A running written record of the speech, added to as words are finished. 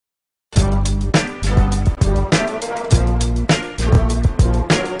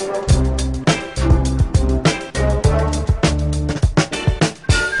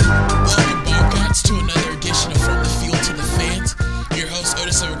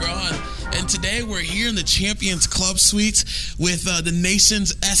Ron. And today we're here in the Champions Club Suites with the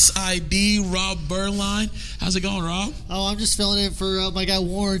nation's SID, Rob Beuerlein. How's it going, Rob? Oh, I'm just filling in for my guy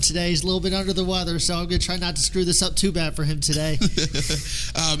Warren today. He's a little bit under the weather, so I'm going to try not to screw this up too bad for him today.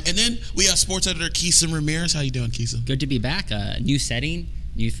 And then we have sports editor Keeson Ramirez. How you doing, Keeson? Good to be back. New setting,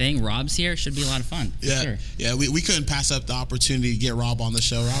 new thing. Rob's here. Should be a lot of fun. Yeah, sure. We couldn't pass up the opportunity to get Rob on the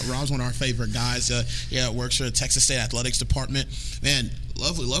show. Rob's one of our favorite guys. Works for the Texas State Athletics Department. Man,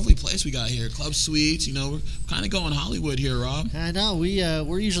 lovely place we got here. Club Suites. You know, we're kind of going Hollywood here, Rob. I know.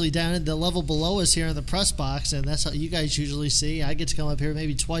 We're usually down in the level below us here in the press box, and that's how you guys usually see. I get to come up here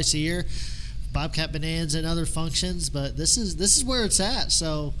maybe twice a year. Bobcat Bonanza and other functions, but this is where it's at.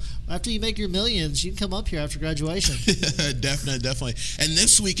 So after you make your millions, you can come up here after graduation. Definitely. And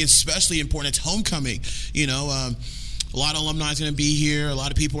this week is especially important. It's homecoming. You know, a lot of alumni is going to be here. A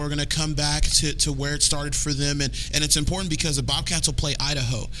lot of people are going to come back to where it started for them. And it's important because the Bobcats will play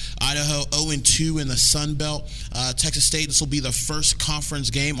Idaho. Idaho 0-2 in the Sun Belt. Texas State, this will be the first conference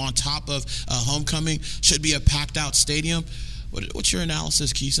game on top of homecoming. Should be a packed-out stadium. What's your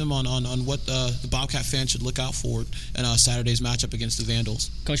analysis, Keeson, on what the Bobcat fans should look out for in Saturday's matchup against the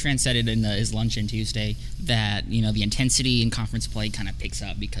Vandals? Coach Fran said it in his luncheon Tuesday that, you know, the intensity in conference play kind of picks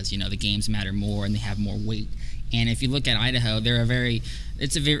up because, you know, the games matter more and they have more weight. And if you look at Idaho,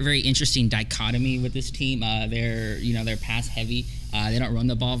 it's a very, very interesting dichotomy with this team. They're pass heavy. They don't run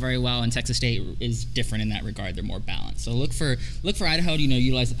the ball very well, and Texas State is different in that regard. They're more balanced. So look for Idaho to,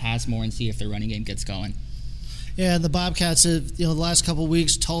 utilize the pass more and see if their running game gets going. Yeah, and the Bobcats have, the last couple of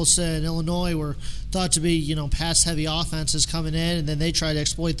weeks, Tulsa and Illinois were thought to be, pass-heavy offenses coming in, and then they try to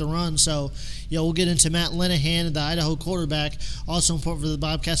exploit the run. So, we'll get into Matt Linehan and the Idaho quarterback. Also important for the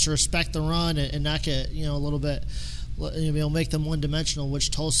Bobcats to respect the run and not get, a little bit, make them one-dimensional, which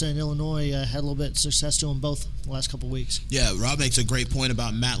Tulsa and Illinois had a little bit of success doing both the last couple of weeks. Yeah, Rob makes a great point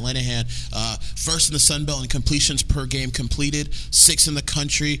about Matt Linehan. First in the Sun Belt in completions per game completed, 6th in the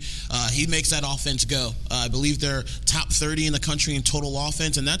country. He makes that offense go. I believe they're top 30 in the country in total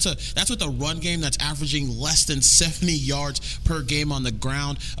offense, and that's with a run game that's averaging less than 70 yards per game on the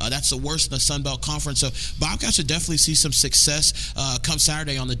ground. That's the worst in the Sun Belt Conference. So Bobcats should definitely see some success come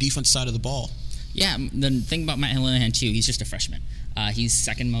Saturday on the defense side of the ball. Yeah, the thing about Matt Linehan, too, he's just a freshman. He's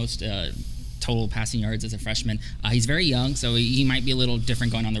second most total passing yards as a freshman. He's very young, so he might be a little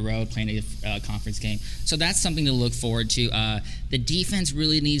different going on the road, playing a conference game. So that's something to look forward to. The defense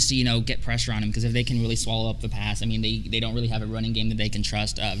really needs to, get pressure on him because if they can really swallow up the pass, they don't really have a running game that they can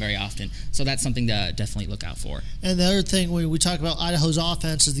trust very often. So that's something to definitely look out for. And the other thing when we talk about Idaho's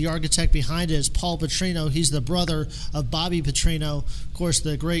offense is the architect behind it is Paul Petrino. He's the brother of Bobby Petrino, of course,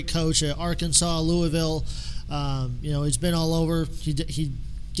 the great coach at Arkansas, Louisville. He's been all over. He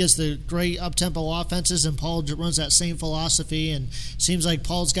gets the great up-tempo offenses, and Paul runs that same philosophy, and it seems like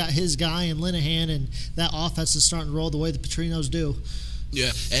Paul's got his guy in Linehan, and that offense is starting to roll the way the Petrinos do. Yeah,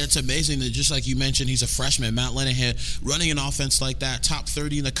 and it's amazing that just like you mentioned, he's a freshman, Matt Linehan, running an offense like that, top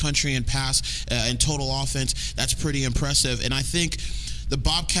 30 in the country in pass and total offense. That's pretty impressive, and I think the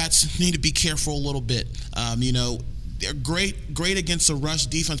Bobcats need to be careful a little bit. They're great against the rush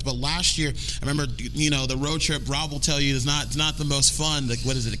defense, but last year, I remember, the road trip, Rob will tell you, is not the most fun.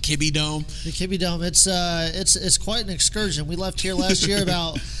 What is it, the Kibbe Dome? The Kibbe Dome. It's quite an excursion. We left here last year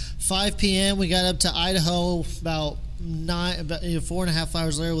about 5 p.m. We got up to Idaho about 4.5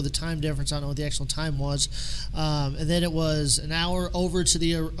 hours later with a time difference. I don't know what the actual time was, and then it was an hour over to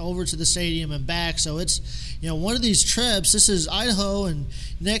the stadium and back. So it's one of these trips. This is Idaho, and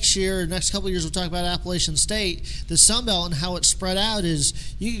next couple of years we'll talk about Appalachian State. The Sun Belt and how it's spread out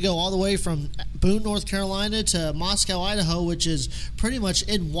is you could go all the way from Boone, North Carolina to Moscow, Idaho, which is pretty much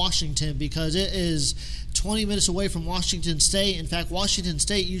in Washington because it is 20 minutes away from Washington State. In fact, Washington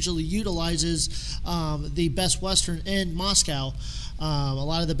State usually utilizes the Best Western in Moscow. A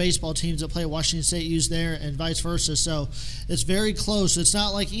lot of the baseball teams that play at Washington State use there and vice versa. So it's very close. It's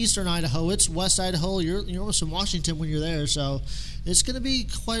not like Eastern Idaho. It's West Idaho. You're almost in Washington when you're there. So it's going to be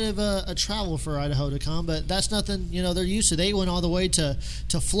quite a travel for Idaho to come. But that's nothing, they're used to. They went all the way to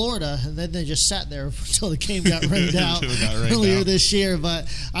Florida, and then they just sat there until the game got rained out earlier this year. But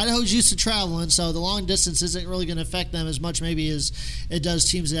Idaho's used to traveling, so the long distance isn't really going to affect them as much maybe as it does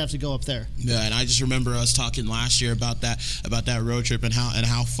teams that have to go up there. Yeah, and I just remember us talking last year about that road trip and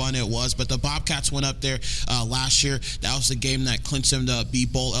how fun it was. But the Bobcats went up there last year. That was the game that clinched them to be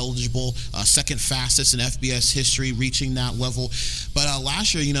bowl eligible, second fastest in FBS history, reaching that level. But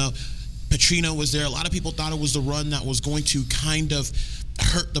last year, Petrino was there. A lot of people thought it was the run that was going to kind of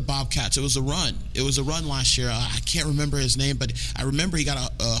hurt the Bobcats. It was a run. It was a run last year. I can't remember his name, but I remember he got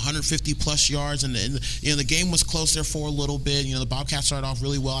 150 plus yards, and the game was close there for a little bit. The Bobcats started off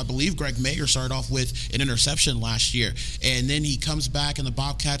really well. I believe Greg Mayer started off with an interception last year, and then he comes back and the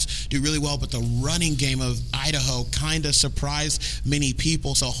Bobcats do really well. But the running game of Idaho kind of surprised many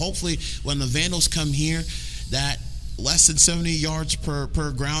people. So hopefully, when the Vandals come here, that less than 70 yards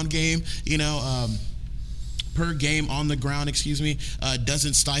per ground game, per game on the ground,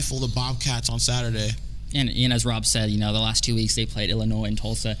 doesn't stifle the Bobcats on Saturday. And as Rob said, the last 2 weeks they played Illinois and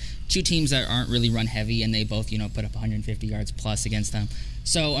Tulsa, two teams that aren't really run heavy, and they both, put up 150 yards plus against them.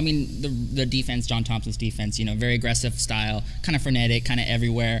 So, the defense, John Thompson's defense, very aggressive style, kind of frenetic, kind of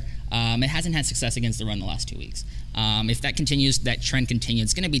everywhere. It hasn't had success against the run the last 2 weeks. If that continues, that trend continues,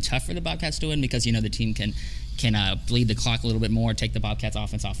 it's going to be tough for the Bobcats to win because, the team can bleed the clock a little bit more, take the Bobcats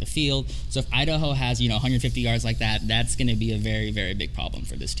offense off the field. So if Idaho has, 150 yards like that, that's going to be a very, very big problem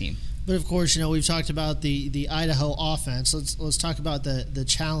for this team. But of course, we've talked about the Idaho offense. Let's talk about the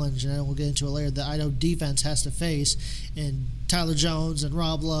challenge, and we'll get into it later. The Idaho defense has to face, and Tyler Jones and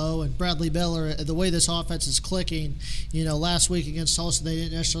Rob Lowe and Bradley Miller. The way this offense is clicking, last week against Tulsa, they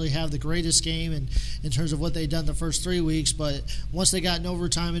didn't necessarily have the greatest game in terms of what they'd done the first 3 weeks. But once they got in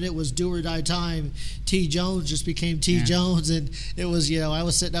overtime and it was do or die time, T. Jones just became T. Jones, and it was I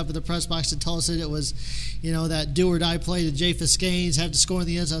was sitting up in the press box in Tulsa. It was that do or die play to Japhus Gaines, had to score in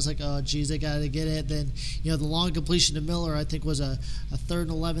the end. So I was like, oh geez, they got to get it. Then the long completion to Miller, I think was a 3rd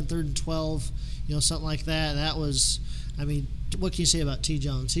and 11, 3rd and 12, something like that. That was, what can you say about T.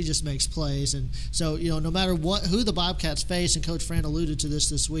 Jones? He just makes plays. And so, no matter who the Bobcats face, and Coach Fran alluded to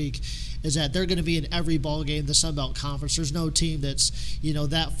this week, is that they're going to be in every ball game in the Sun Belt Conference. There's no team that's,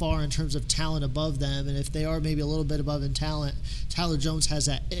 that far in terms of talent above them. And if they are maybe a little bit above in talent, Tyler Jones has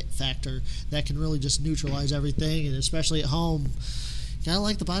that it factor that can really just neutralize everything. And especially at home, gotta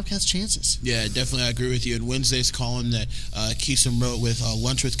like the Bobcats' chances. Yeah, definitely, I agree with you. In Wednesday's column that Keeson wrote with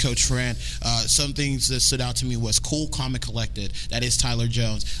Lunch with Coach Fran, some things that stood out to me was cool, calm, and collected. That is Tyler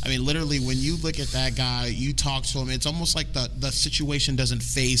Jones. Literally, when you look at that guy, you talk to him, it's almost like the situation doesn't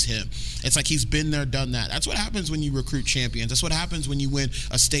faze him. It's like he's been there, done that. That's what happens when you recruit champions. That's what happens when you win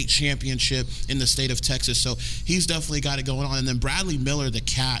a state championship in the state of Texas. So he's definitely got it going on. And then Bradley Miller, the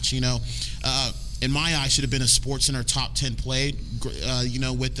catch, in my eyes, should have been a SportsCenter top 10 play,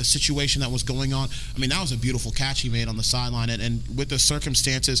 with the situation that was going on. That was a beautiful catch he made on the sideline. And with the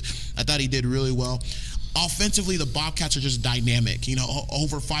circumstances, I thought he did really well. Offensively, the Bobcats are just dynamic.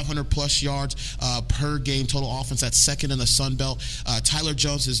 Over 500-plus yards per game total offense. That's second in the Sun Belt. Tyler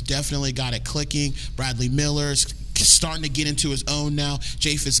Jones has definitely got it clicking. Bradley Miller's starting to get into his own now.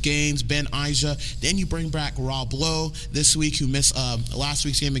 Japhus Gaines, Ben Ija. Then you bring back Rob Lowe this week, who missed last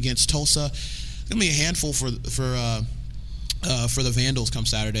week's game against Tulsa. It's going to be a handful for the Vandals come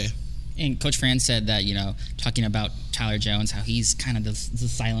Saturday. And Coach Fran said that, talking about Tyler Jones, how he's kind of the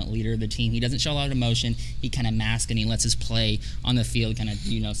silent leader of the team. He doesn't show a lot of emotion. He kind of masks and he lets his play on the field kind of,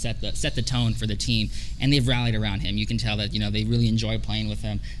 set the tone for the team. And they've rallied around him. You can tell that, they really enjoy playing with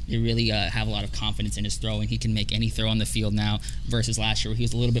him. They really have a lot of confidence in his throw, and he can make any throw on the field now versus last year where he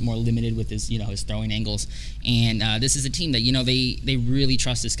was a little bit more limited with his, his throwing angles. And this is a team that, they really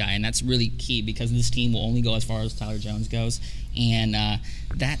trust this guy, and that's really key because this team will only go as far as Tyler Jones goes. And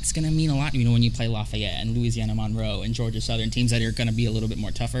that's going to mean a lot, when you play Lafayette and Louisiana Monroe and Georgia Southern, teams that are going to be a little bit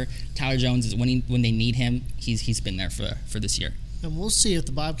more tougher. Tyler Jones is when they need him, he's been there for this year. And we'll see if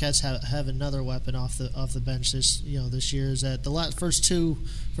the Bobcats have another weapon off the bench this year. Is that the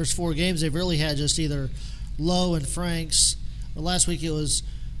first 4 games they've really had just either Lowe and Franks. Or last week it was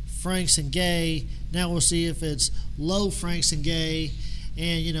Franks and Gay. Now we'll see if it's Lowe, Franks, and Gay.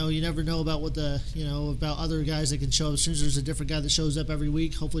 And, you never know about about other guys that can show up. As soon as there's a different guy that shows up every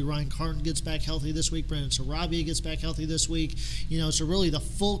week, hopefully Ryan Carton gets back healthy this week. Brandon Sarabia gets back healthy this week. So really the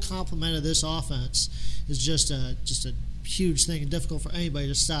full complement of this offense is just a huge thing and difficult for anybody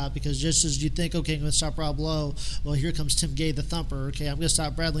to stop, because just as you think, okay, I'm going to stop Rob Lowe, well, here comes Tim Gay, the thumper. Okay, I'm going to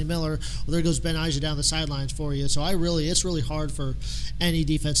stop Bradley Miller. Well, there goes Ben Ija down the sidelines for you. So it's really hard for any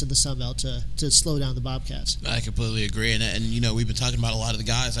defense in the Sun Belt to slow down the Bobcats. I completely agree. And we've been talking about a lot of the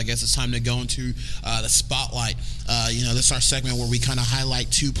guys. I guess it's time to go into the spotlight. This is our segment where we kind of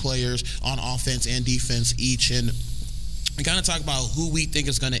highlight 2 players on offense and defense each, and we kind of talk about who we think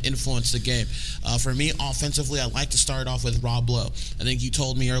is going to influence the game. For me, offensively, I'd like to start off with Rob Lowe. I think you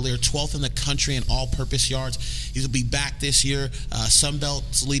told me earlier, 12th in the country in all-purpose yards. He'll be back this year. Sun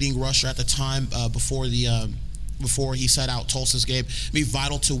Belt's leading rusher at the time before the before he set out Tulsa's game. Be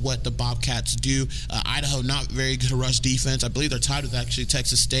vital to what the Bobcats do. Idaho, not very good rush defense. I believe they're tied with actually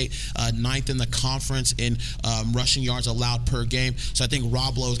Texas State, ninth in the conference in rushing yards allowed per game. So I think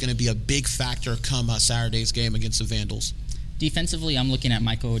Rob Lowe is going to be a big factor come Saturday's game against the Vandals. Defensively, I'm looking at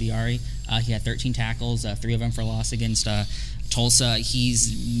Michael Odiari. He had 13 tackles, 3 of them for loss against Tulsa.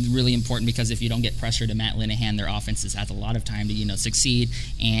 He's really important because if you don't get pressure to Matt Linehan, their offense has a lot of time to succeed.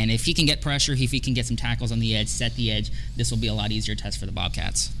 And if he can get pressure, if he can get some tackles on the edge, set the edge, this will be a lot easier test for the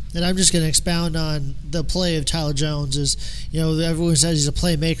Bobcats. And I'm just going to expound on the play of Tyler Jones. Everyone says he's a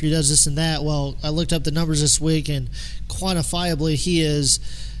playmaker, he does this and that. Well, I looked up the numbers this week, and quantifiably, he is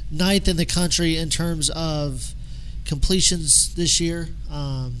 9th in the country in terms of completions this year.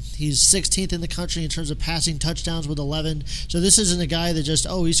 He's 16th in the country in terms of passing touchdowns with 11. So this isn't a guy that just,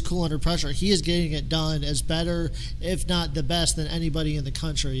 he's cool under pressure. He is getting it done as better, if not the best, than anybody in the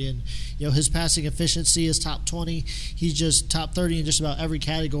country. And, his passing efficiency is top 20. He's just top 30 in just about every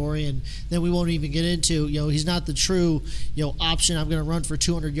category. And then we won't even get into, he's not the true, option. I'm going to run for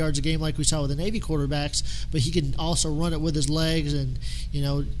 200 yards a game like we saw with the Navy quarterbacks, but he can also run it with his legs and,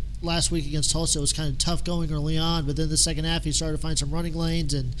 last week against Tulsa, it was kind of tough going early on, but then the second half he started to find some running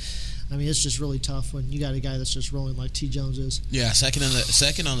lanes, and it's just really tough when you got a guy that's just rolling like T. Jones is. Yeah, second on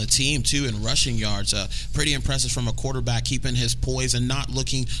the team too in rushing yards. Pretty impressive from a quarterback, keeping his poise and not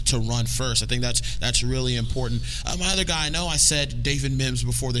looking to run first. I think that's really important. My other guy, I know I said David Mims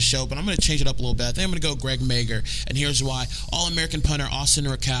before the show, but I'm going to change it up a little bit. I think I'm going to go Greg Mager, and here's why. All-American punter Austin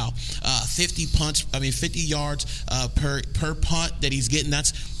Racal, 50 yards per punt that he's getting.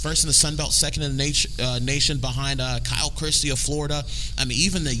 That's first in the Sun Belt, second in the nation behind Kyle Christie of Florida.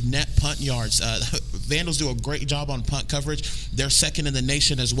 Even the net punt yards. Vandals do a great job on punt coverage. They're second in the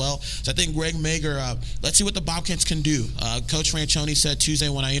nation as well. So I think Greg Mager, let's see what the Bobcats can do. Coach Franchione said Tuesday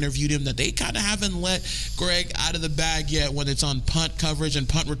when I interviewed him that they kind of haven't let Greg out of the bag yet when it's on punt coverage and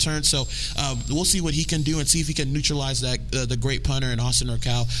punt return. So we'll see what he can do and see if he can neutralize the great punter in Austin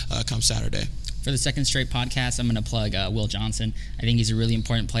Racal come Saturday. For the second straight podcast, I'm going to plug Will Johnson. I think he's a really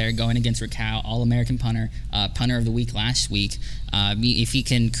important player going against Racal, All-American punter, punter of the week last week. If he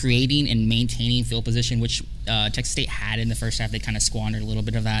can creating and maintaining field position, which Texas State had in the first half, they kind of squandered a little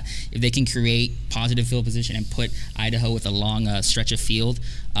bit of that. If they can create positive field position and put Idaho with a long stretch of field,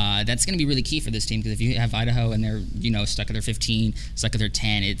 that's going to be really key for this team, because if you have Idaho and they're stuck at their 15, stuck at their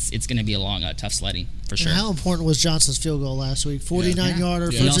 10, it's going to be a long, tough sledding for sure. And how important was Johnson's field goal last week?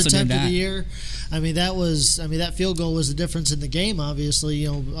 49-yarder, first attempt of the year. That field goal was the difference in the game. Obviously,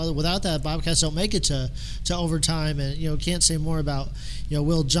 without that, Bobcats don't make it to overtime, and can't say more about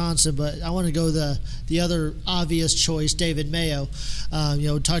Will Johnson. But I want to go the other obvious choice, David Mayo.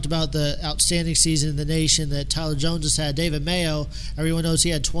 Talked about the outstanding season in the nation that Tyler Jones has had. David Mayo, everyone knows he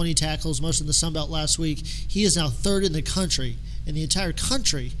had 20 tackles, most in the Sun Belt last week. He is now third in the country, in the entire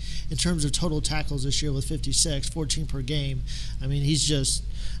country, in terms of total tackles this year with 56, 14 per game.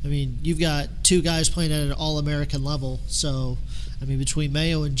 You've got two guys playing at an All-American level. So, between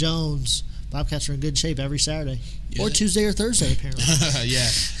Mayo and Jones, Bobcats are in good shape every Saturday. Yeah. Or Tuesday or Thursday, apparently. Yeah.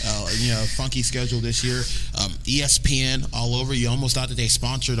 Funky schedule this year. ESPN all over. You almost thought that they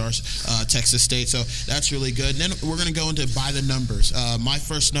sponsored our Texas State. So that's really good. And then we're going to go into by the numbers. My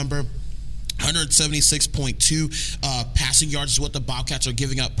first number, 176.2 passing yards is what the Bobcats are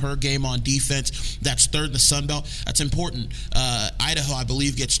giving up per game on defense. That's third in the Sun Belt. That's important. Idaho, I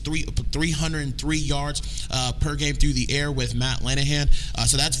believe, gets 303 yards per game through the air with Matt Linehan.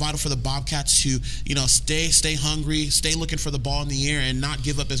 So that's vital for the Bobcats to stay hungry, stay looking for the ball in the air, and not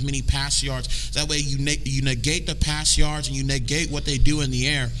give up as many pass yards. That way you negate the pass yards and you negate what they do in the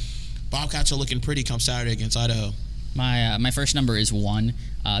air. Bobcats are looking pretty come Saturday against Idaho. My first number is 1.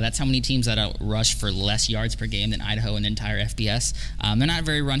 That's how many teams that rush for less yards per game than Idaho in the entire FBS. They're not a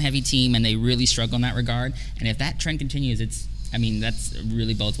very run-heavy team, and they really struggle in that regard. And if that trend continues, that's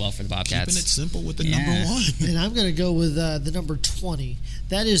really bodes well for the Bobcats. Keeping it simple with the number 1. And I'm going to go with the number 20.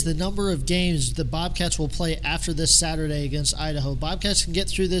 That is the number of games the Bobcats will play after this Saturday against Idaho. Bobcats can get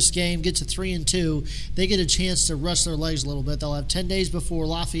through this game, get to 3-2. They get a chance to rest their legs a little bit. They'll have 10 days before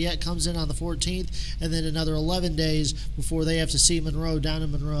Lafayette comes in on the 14th, and then another 11 days before they have to see Monroe down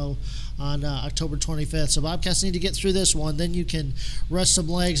in Monroe on October 25th. So Bobcats need to get through this one. Then you can rest some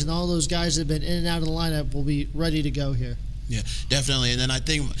legs, and all those guys that have been in and out of the lineup will be ready to go here. Yeah, definitely. And then I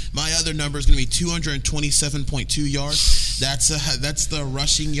think my other number is going to be 227.2 yards. That's the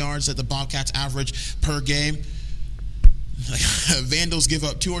rushing yards that the Bobcats average per game. Vandals give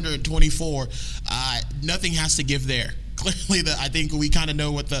up 224. Nothing has to give there. clearly, I think we kind of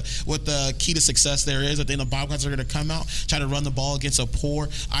know what the key to success there is. I think the Bobcats are going to come out, try to run the ball against a poor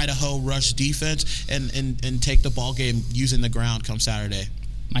Idaho rush defense, and take the ball game using the ground come Saturday.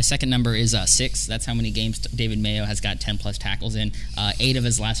 My second number is 6. That's how many games David Mayo has got 10-plus tackles in. 8 of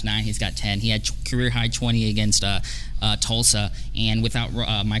his last 9, he's got 10. He had career-high 20 against Tulsa, and without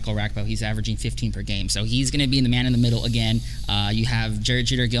Michael Rakpo, he's averaging 15 per game. So he's going to be the man in the middle again. You have Jared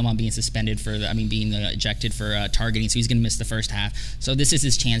Jeter-Gilmon being suspended being ejected for targeting, so he's going to miss the first half. So this is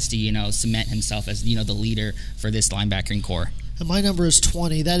his chance to, cement himself as, the leader for this linebacking core. And my number is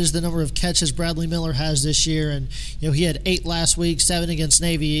 20. That is the number of catches Bradley Miller has this year. And, he had 8 last week, 7 against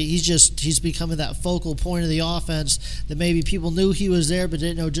Navy. He's becoming that focal point of the offense that maybe people knew he was there but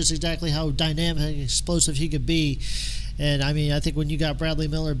didn't know just exactly how dynamic and explosive he could be. And, I think when you got Bradley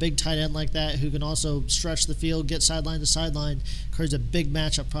Miller, a big tight end like that, who can also stretch the field, get sideline to sideline, creates a big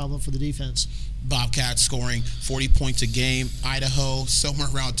matchup problem for the defense. Bobcats scoring 40 points a game. Idaho, somewhere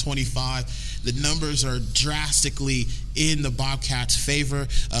around 25. The numbers are drastically in the Bobcats' favor.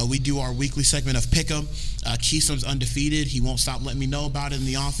 We do our weekly segment of Pick'em. Keystone's undefeated. He won't stop letting me know about it in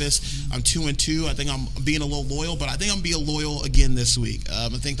the office. I'm 2-2. I think I'm being a little loyal, but I think I'm being loyal again this week. I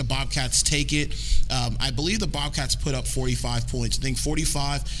think the Bobcats take it. I believe the Bobcats put up 45 points. I think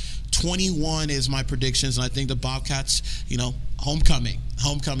 45-21 is my predictions, and I think the Bobcats, homecoming.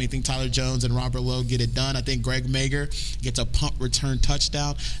 I think Tyler Jones and Robert Lowe get it done. I think Greg Mager gets a punt return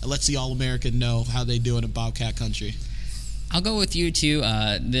touchdown, and lets the All-American know how they do in Bobcat country. I'll go with you, too.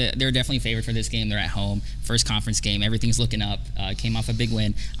 They're definitely favored for this game. They're at home. First conference game. Everything's looking up. Came off a big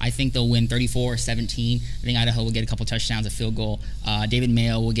win. I think they'll win 34-17. I think Idaho will get a couple touchdowns, a field goal. David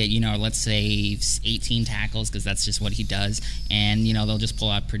Mayo will get, let's say 18 tackles because that's just what he does. And, they'll just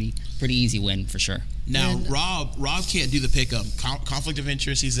pull out pretty easy win for sure. Now, Rob can't do the pick-up. Conflict of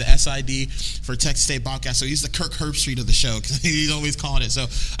interest. He's the SID for Texas State Bobcats, so he's the Kirk Herbstreit of the show because he's always calling it. So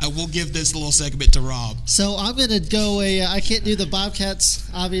I will give this little segment to Rob. So I'm going to go I can't do the Bobcats,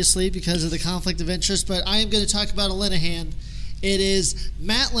 obviously, because of the conflict of interest, but I am going to talk about a Linehan. It is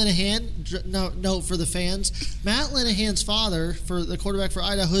Matt Linehan, note for the fans, Matt Linehan's father, for the quarterback for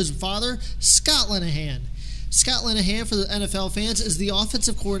Idaho's father, Scott Linehan. Scott Linehan, for the NFL fans, is the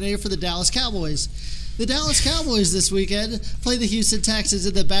offensive coordinator for the Dallas Cowboys. The Dallas Cowboys this weekend play the Houston Texans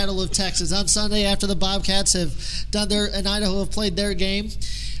in the Battle of Texas on Sunday after the Bobcats have done and Idaho have played their game.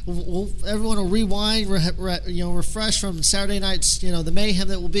 Everyone will rewind, refresh from Saturday night's, the mayhem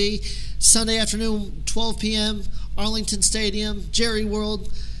that will be. Sunday afternoon, 12 p.m., Arlington Stadium, Jerry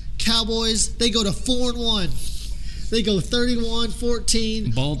World. Cowboys, they go to 4-1. They go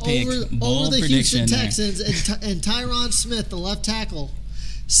 31-14 Bold pick. over the Houston Texans. And Tyron Smith, the left tackle,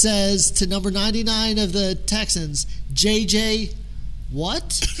 says to number 99 of the Texans, JJ,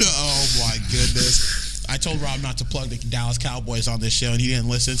 what? Oh, my goodness. I told Rob not to plug the Dallas Cowboys on this show, and he didn't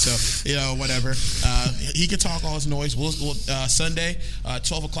listen, so, whatever. He can talk all his noise. We'll Sunday,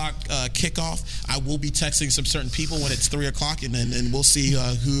 12 o'clock kickoff. I will be texting some certain people when it's 3 o'clock, and we'll see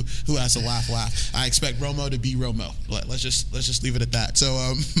who has a laugh. I expect Romo to be Romo. Let's just leave it at that.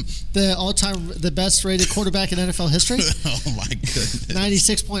 So the best rated quarterback in NFL history? Oh, my goodness.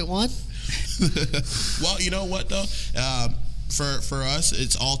 96.1? Well, you know what, though? For us,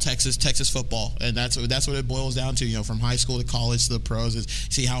 it's all Texas football, and that's what it boils down to. From high school to college to the pros, is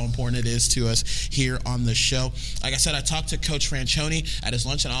see how important it is to us here on the show. Like I said, I talked to Coach Franchione at his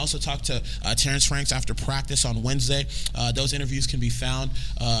lunch, and I also talked to Terrence Franks after practice on Wednesday. Those interviews can be found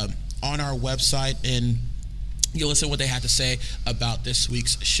on our website, and you'll listen to what they had to say about this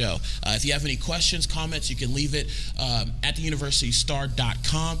week's show. If you have any questions, comments, you can leave it at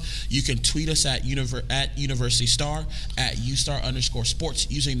theuniversitystar.com. You can tweet us at universitystar, at ustar_sports,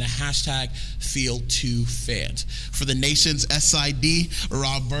 using the hashtag Field2Fans. For the nation's SID,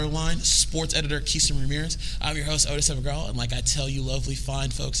 Rob Berline, sports editor Keystone Ramirez, I'm your host, Otis Evergirl, and like I tell you lovely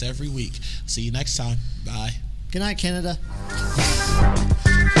fine folks every week, see you next time. Bye. Good night, Canada.